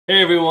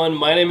Hey everyone,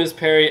 my name is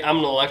Perry, I'm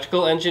an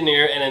electrical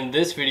engineer, and in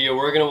this video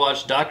we're going to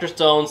watch Dr.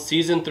 Stone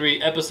Season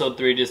 3, Episode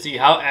 3 to see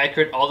how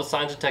accurate all the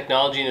science and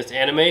technology in this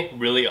anime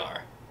really are.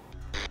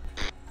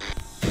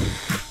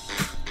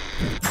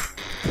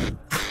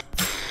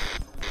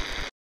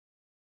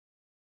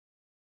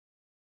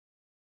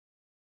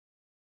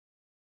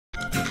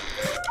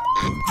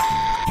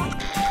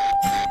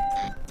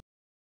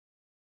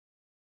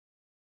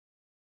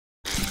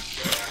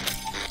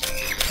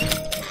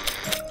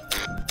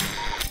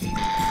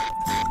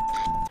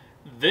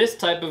 This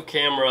type of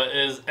camera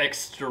is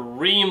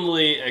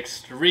extremely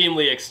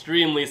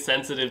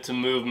sensitive to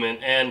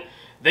movement, and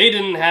they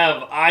didn't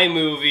have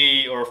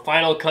iMovie or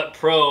Final Cut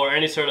Pro or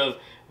any sort of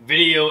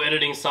video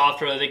editing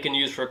software that they can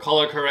use for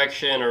color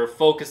correction or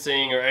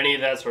focusing or any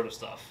of that sort of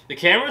stuff. The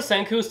camera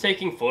Senku is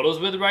taking photos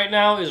with right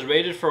now is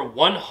rated for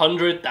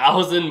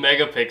 100,000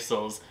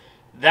 megapixels.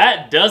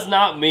 That does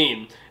not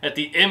mean that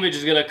the image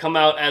is going to come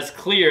out as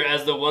clear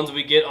as the ones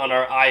we get on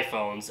our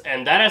iPhones,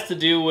 and that has to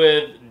do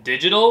with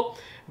digital.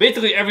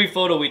 Basically every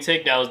photo we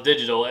take now is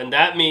digital, and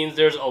that means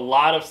there's a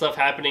lot of stuff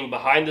happening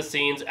behind the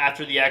scenes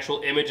after the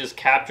actual image is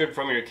captured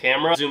from your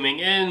camera. Zooming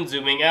in,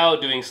 zooming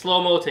out, doing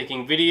slow-mo,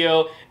 taking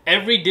video.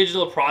 Every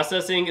digital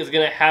processing is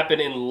going to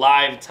happen in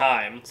live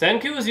time.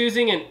 Senku is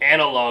using an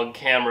analog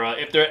camera,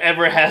 if there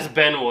ever has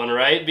been one,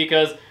 right?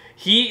 Because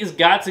he's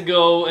got to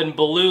go and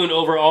balloon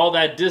over all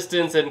that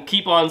distance and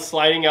keep on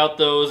sliding out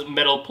those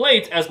metal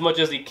plates as much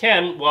as he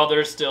can while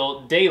there's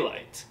still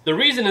daylight. The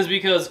reason is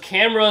because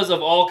cameras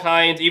of all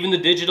kinds, even the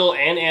digital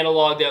and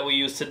analog that we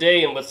use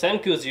today and what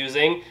Senku is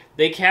using,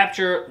 they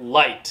capture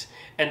light.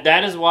 And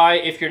that is why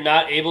if you're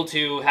not able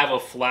to have a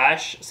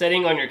flash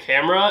setting on your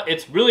camera,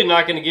 it's really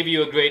not going to give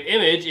you a great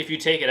image if you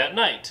take it at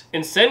night.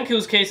 In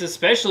Senku's case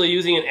especially,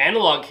 using an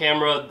analog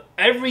camera,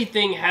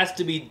 everything has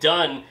to be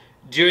done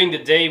during the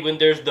day when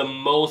there's the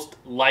most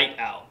light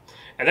out.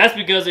 And that's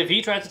because if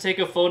he tries to take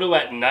a photo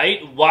at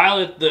night while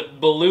the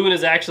balloon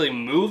is actually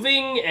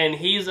moving and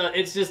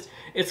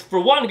it's for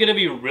one going to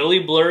be really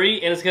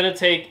blurry and it's going to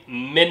take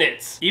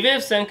minutes. Even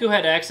if Senku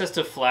had access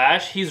to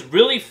flash, he's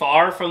really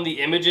far from the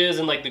images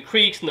and like the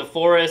creeks and the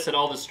forests and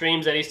all the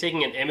streams that he's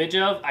taking an image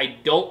of. I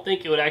don't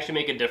think it would actually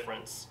make a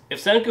difference.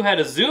 If Senku had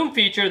a zoom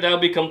feature, that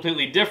would be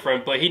completely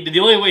different, but the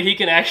only way he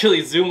can actually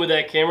zoom with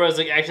that camera is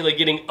like actually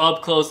getting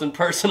up close and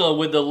personal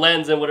with the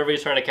lens and whatever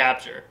he's trying to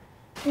capture.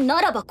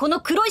 ならばこの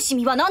黒いシ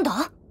ミは何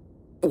だ?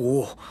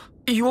 おお、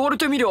言われ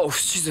てみりゃ不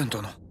自然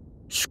だな。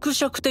縮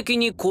尺的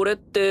にこれっ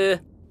て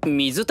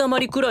水たま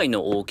りくらい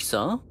の大き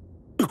さ？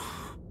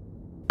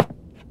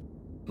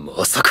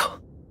まさか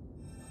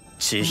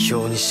地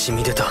表に染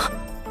み出た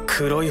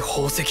黒い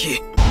宝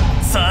石、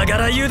相良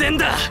油田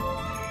だ。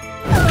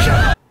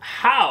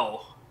How?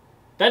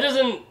 That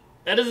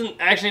doesn't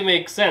actually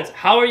make sense.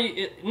 How are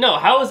you? No,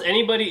 how is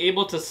anybody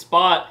able to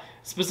spot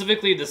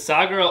specifically the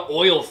Sagara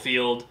oil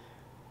field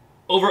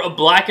over a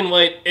black and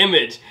white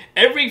image?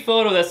 Every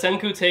photo that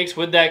Senku takes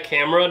with that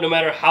camera, no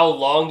matter how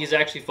long he's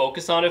actually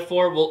focused on it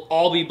for, will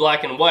all be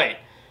black and white.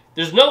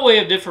 There's no way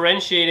of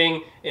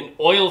differentiating an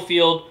oil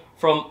field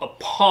from a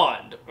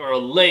pond or a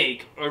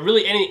lake or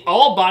really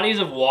all bodies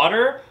of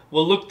water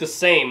will look the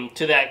same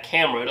to that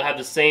camera. It'll have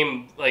the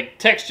same like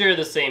texture,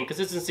 the same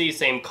consistency,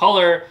 same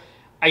color.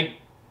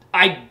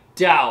 I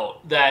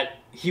doubt that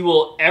he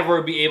will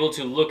ever be able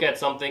to look at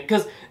something,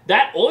 because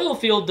that oil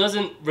field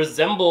doesn't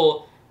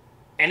resemble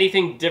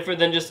anything different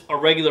than just a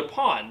regular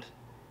pond.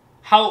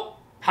 How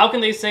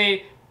can they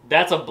say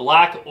that's a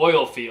black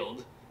oil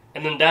field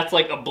and then that's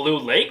like a blue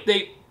lake?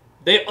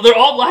 They're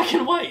all black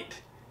and white.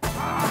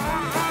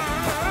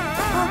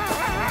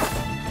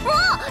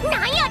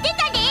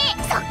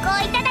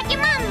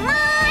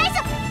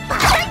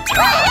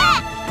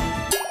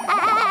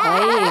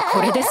 はい、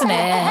これです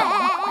ね。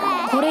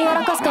これや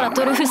らかすから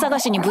トリュフ探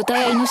しに豚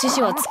やイノシ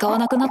シは使わ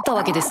なくなった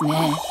わけですね。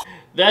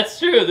 That's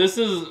true. This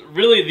is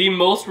really the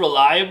most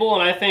reliable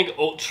and I think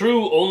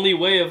true only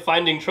way of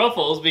finding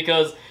truffles,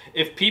 because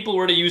if people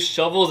were to use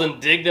shovels and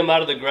dig them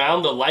out of the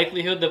ground, the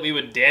likelihood that we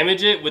would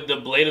damage it with the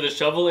blade of the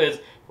shovel is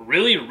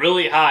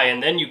really high,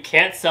 and then you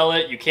can't sell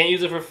it, you can't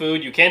use it for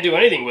food, you can't do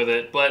anything with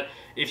it. But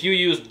if you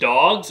use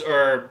dogs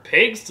or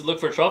pigs to look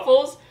for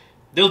truffles,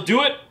 they'll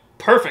do it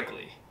perfectly.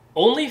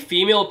 Only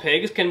female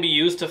pigs can be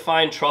used to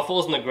find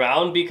truffles in the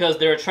ground because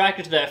they're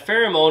attracted to that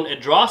pheromone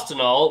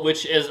androstenol,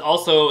 which is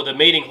also the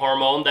mating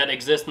hormone that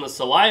exists in the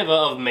saliva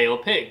of male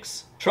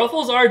pigs.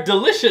 Truffles are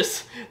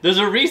delicious. There's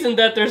a reason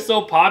that they're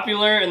so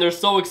popular and they're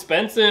so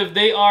expensive.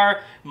 They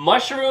are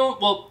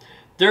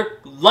they're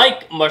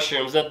like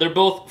mushrooms, that they're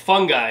both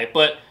fungi,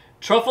 but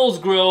truffles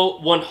grow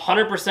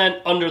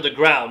 100% under the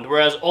ground,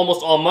 whereas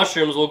almost all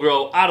mushrooms will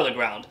grow out of the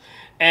ground.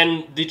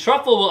 And the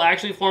truffle will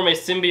actually form a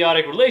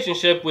symbiotic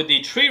relationship with the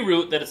tree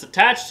root that it's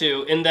attached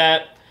to, in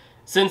that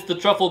since the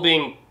truffle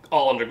being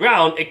all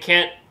underground, it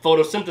can't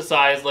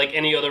photosynthesize like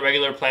any other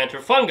regular plant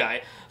or fungi.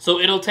 So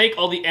it'll take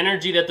all the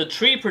energy that the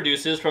tree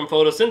produces from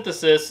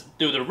photosynthesis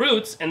through the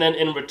roots, and then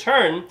in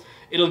return,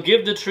 it'll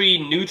give the tree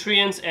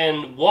nutrients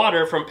and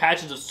water from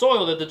patches of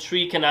soil that the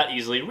tree cannot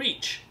easily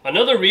reach.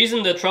 Another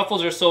reason that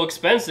truffles are so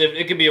expensive,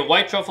 it could be a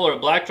white truffle or a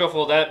black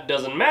truffle, that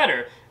doesn't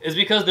matter, is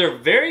because they're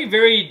very,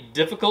 very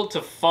difficult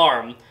to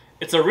farm.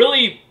 It's a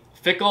really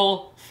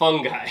fickle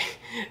fungi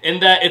in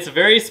that it's a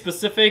very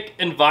specific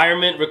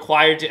environment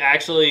required to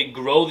actually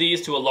grow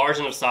these to a large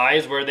enough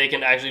size where they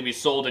can actually be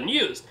sold and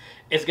used.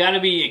 It's got to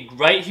be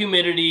right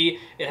humidity,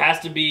 it has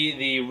to be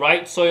the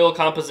right soil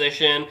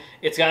composition,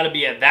 it's got to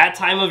be at that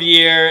time of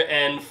year,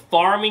 and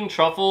farming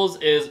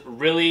truffles is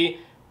really,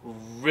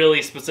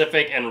 really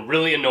specific and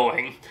really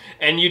annoying.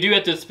 And you do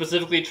have to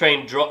specifically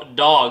train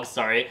dogs,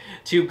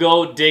 to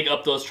go dig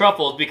up those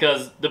truffles,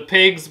 because the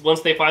pigs,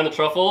 once they find the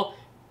truffle,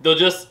 they'll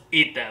just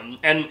eat them.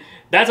 And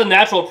that's a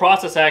natural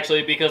process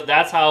actually, because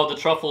that's how the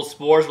truffle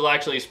spores will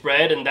actually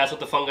spread, and that's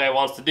what the fungi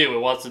wants to do. It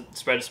wants to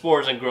spread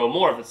spores and grow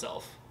more of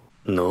itself.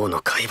 脳の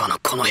会話の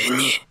この辺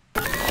に。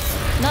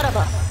なら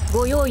ば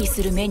ご用意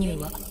するメニュー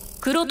は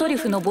黒トリュ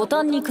フのボ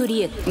タンにク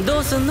リエイト。ど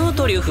うすんの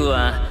トリュフ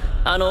は。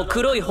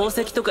黒い宝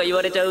石とか言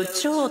われちゃう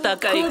超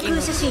高い航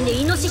空写真で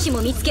イノシシ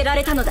も見つけら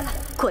れたのだ。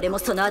これも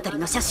そのあたり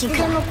の写真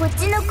か。でもこっ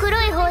ちの黒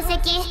い宝石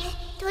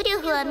トリ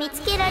ュフは見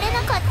つけられ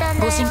なかったん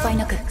だよ。ご心配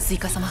なくスイ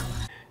カ様。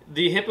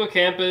The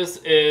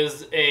hippocampus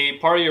is a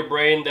part of your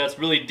brain that's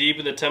really deep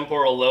in the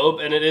temporal lobe,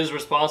 and it is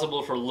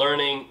responsible for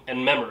learning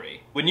and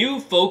memory. When you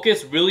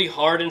focus really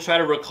hard and try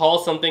to recall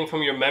something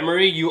from your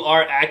memory, you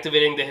are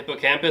activating the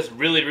hippocampus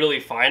really,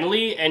 really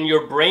finely, and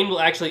your brain will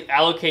actually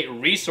allocate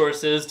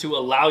resources to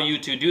allow you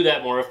to do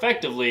that more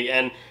effectively.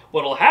 And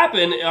what will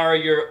happen are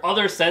your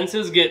other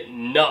senses get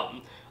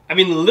numb. I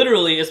mean,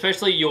 literally,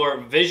 especially your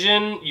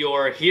vision,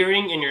 your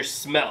hearing, and your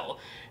smell.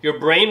 Your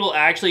brain will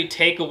actually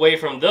take away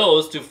from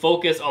those to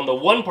focus on the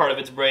one part of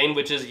its brain,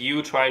 which is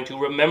you trying to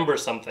remember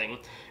something.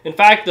 In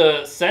fact,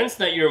 the sense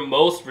that you're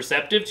most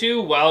receptive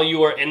to while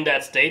you are in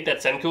that state that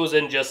Senku was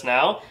in just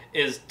now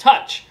is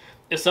touch.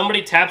 If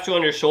somebody taps you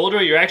on your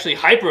shoulder, you're actually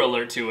hyper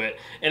alert to it.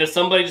 And if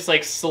somebody just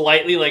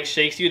slightly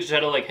shakes you to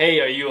try to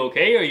hey, are you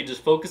okay? Are you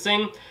just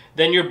focusing?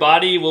 Then your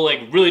body will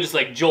really just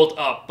jolt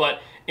up.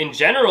 But in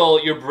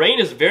general, your brain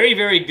is very,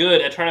 very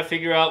good at trying to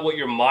figure out what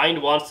your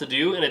mind wants to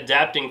do and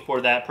adapting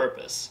for that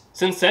purpose.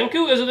 Since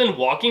Senku is within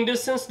walking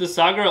distance to the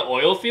Sagara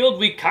oil field,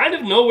 we kind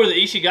of know where the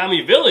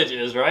Ishigami village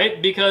is,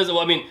 right? Because, well,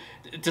 I mean,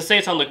 to say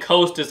it's on the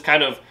coast is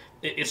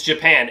it's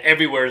Japan.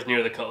 Everywhere is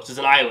near the coast. It's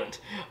an island.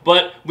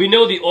 But we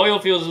know the oil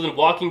field is within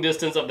walking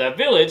distance of that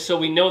village, so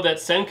we know that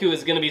Senku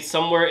is going to be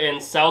somewhere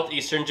in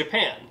southeastern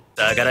Japan.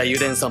 だからユ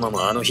デン様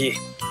もあの日、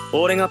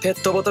俺がペ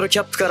ットボトルキ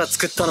ャップから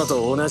作ったの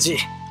と同じ。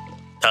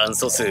炭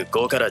素数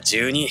5から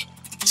12、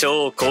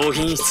超高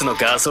品質の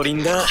ガソリ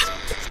ンだ。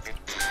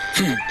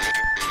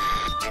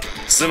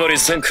つまり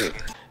センク。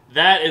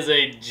That is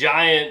a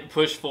giant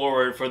push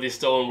forward for the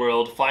Stone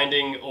World,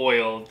 finding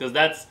oil, because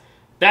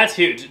that's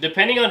huge.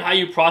 Depending on how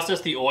you process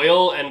the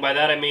oil, and by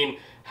that I mean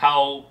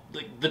how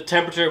the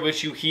temperature at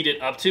which you heat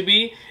it up to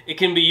be, it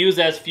can be used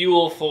as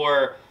fuel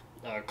for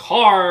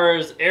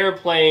cars,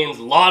 airplanes,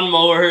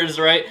 lawnmowers,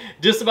 right?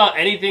 Just about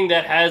anything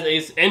that has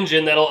an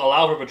engine that'll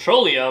allow for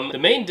petroleum. The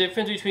main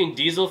difference between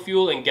diesel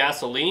fuel and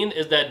gasoline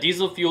is that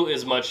diesel fuel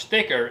is much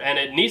thicker, and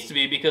it needs to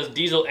be because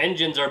diesel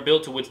engines are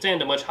built to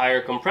withstand a much higher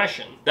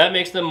compression. That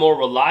makes them more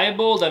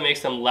reliable, that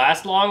makes them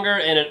last longer,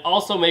 and it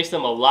also makes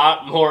them a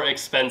lot more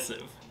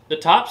expensive. The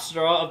top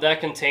straw of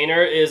that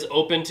container is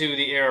open to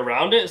the air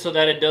around it so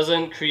that it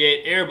doesn't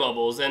create air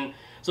bubbles. And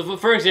so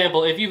for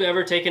example, if you've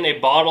ever taken a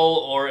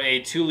bottle or a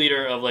 2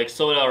 liter of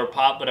soda or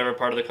pop, whatever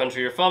part of the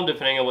country you're from,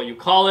 depending on what you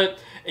call it,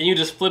 and you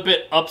just flip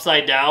it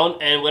upside down,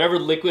 and whatever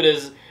liquid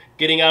is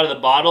getting out of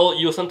the bottle,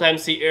 you'll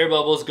sometimes see air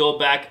bubbles go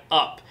back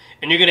up.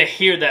 And you're gonna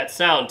hear that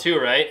sound too,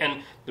 right?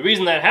 And the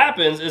reason that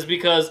happens is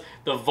because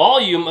the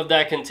volume of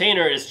that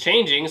container is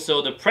changing,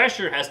 so the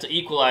pressure has to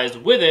equalize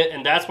with it,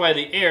 and that's why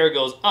the air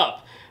goes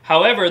up.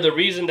 However, the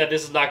reason that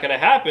this is not going to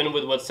happen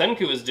with what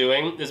Senku is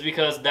doing is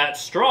because that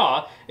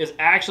straw is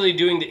actually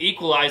doing the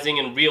equalizing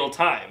in real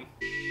time.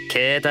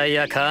 携帯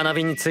やカーナ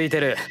ビについて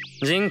る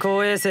人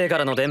工衛星か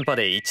らの電波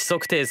で位置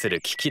測定す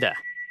る機器だ。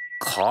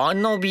カー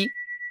ナビ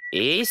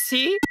衛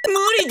星無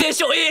理で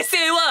しょ衛星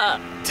は。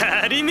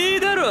足りねえ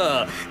だ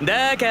ろ。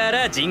だか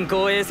ら人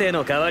工衛星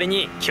の代わり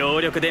に強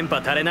力電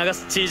波垂れ流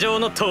す地上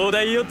の灯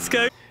台を使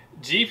う。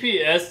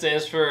GPS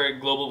stands for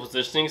Global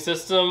Positioning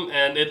System,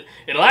 and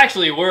it'll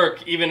actually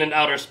work even in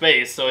outer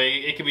space, so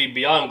it can be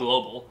beyond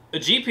global. A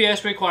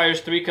GPS requires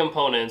 3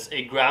 components: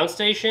 a ground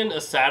station, a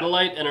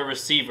satellite, and a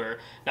receiver.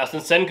 Now,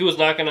 since Senku is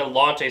not going to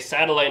launch a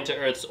satellite into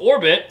Earth's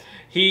orbit,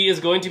 he is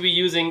going to be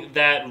using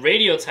that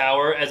radio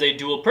tower as a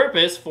dual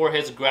purpose for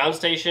his ground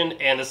station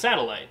and the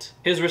satellite.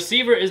 His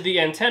receiver is the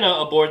antenna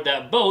aboard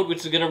that boat,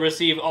 which is going to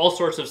receive all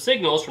sorts of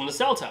signals from the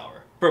cell tower.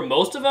 For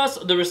most of us,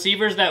 the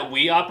receivers that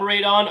we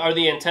operate on are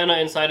the antenna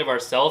inside of our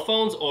cell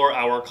phones or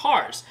our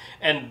cars.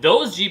 And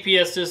those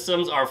GPS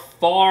systems are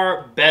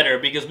far better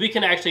because we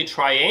can actually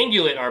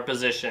triangulate our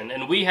position,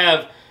 and we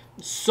have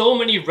so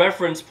many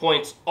reference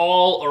points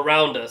all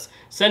around us.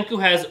 Senku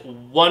has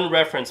one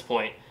reference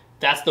point.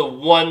 That's the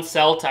one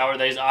cell tower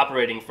that he's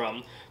operating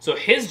from. So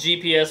his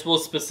GPS will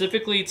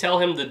specifically tell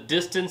him the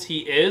distance he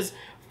is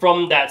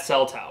from that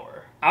cell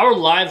tower. Our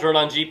lives run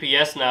on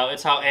GPS now.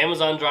 It's how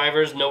Amazon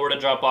drivers know where to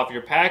drop off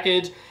your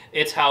package.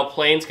 It's how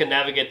planes can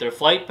navigate their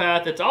flight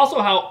path. It's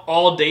also how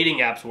all dating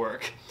apps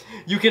work.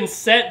 You can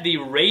set the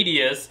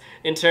radius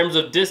in terms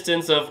of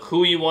distance of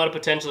who you want to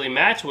potentially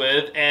match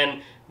with,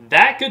 and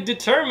that could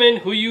determine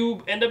who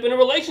you end up in a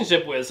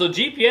relationship with. So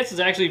GPS is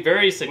actually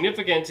very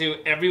significant to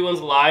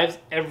everyone's lives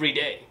every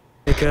day.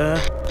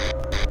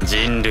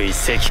 人類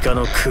石化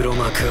の黒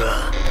幕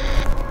は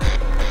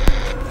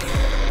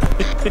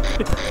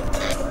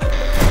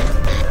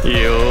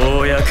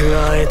ようやく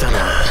会えた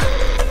な。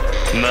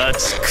待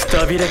ちく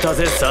たびれた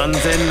ぜ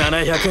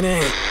3700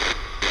年。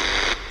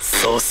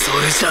そそ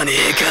るじゃね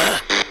え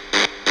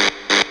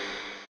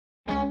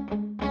か。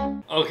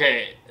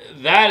 Okay,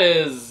 that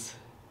is...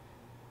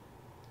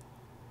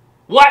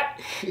 What?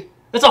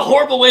 That's a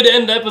horrible way to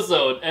end the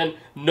episode, and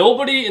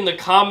nobody in the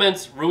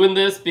comments ruined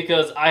this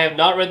because I have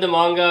not read the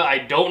manga. I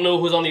don't know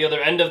who's on the other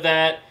end of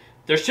that.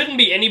 There shouldn't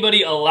be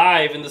anybody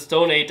alive in the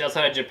Stone Age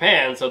outside of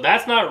Japan, so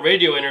that's not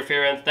radio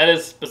interference. That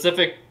is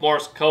specific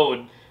Morse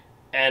code,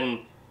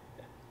 and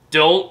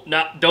don't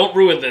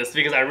ruin this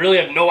because I really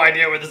have no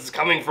idea where this is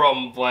coming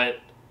from. But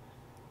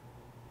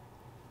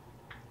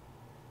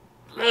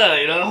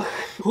you know,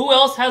 who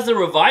else has the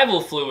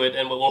revival fluid,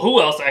 and well, who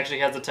else actually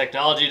has the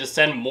technology to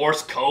send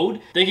Morse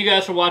code? Thank you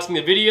guys for watching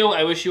the video.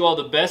 I wish you all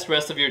the best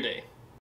rest of your day.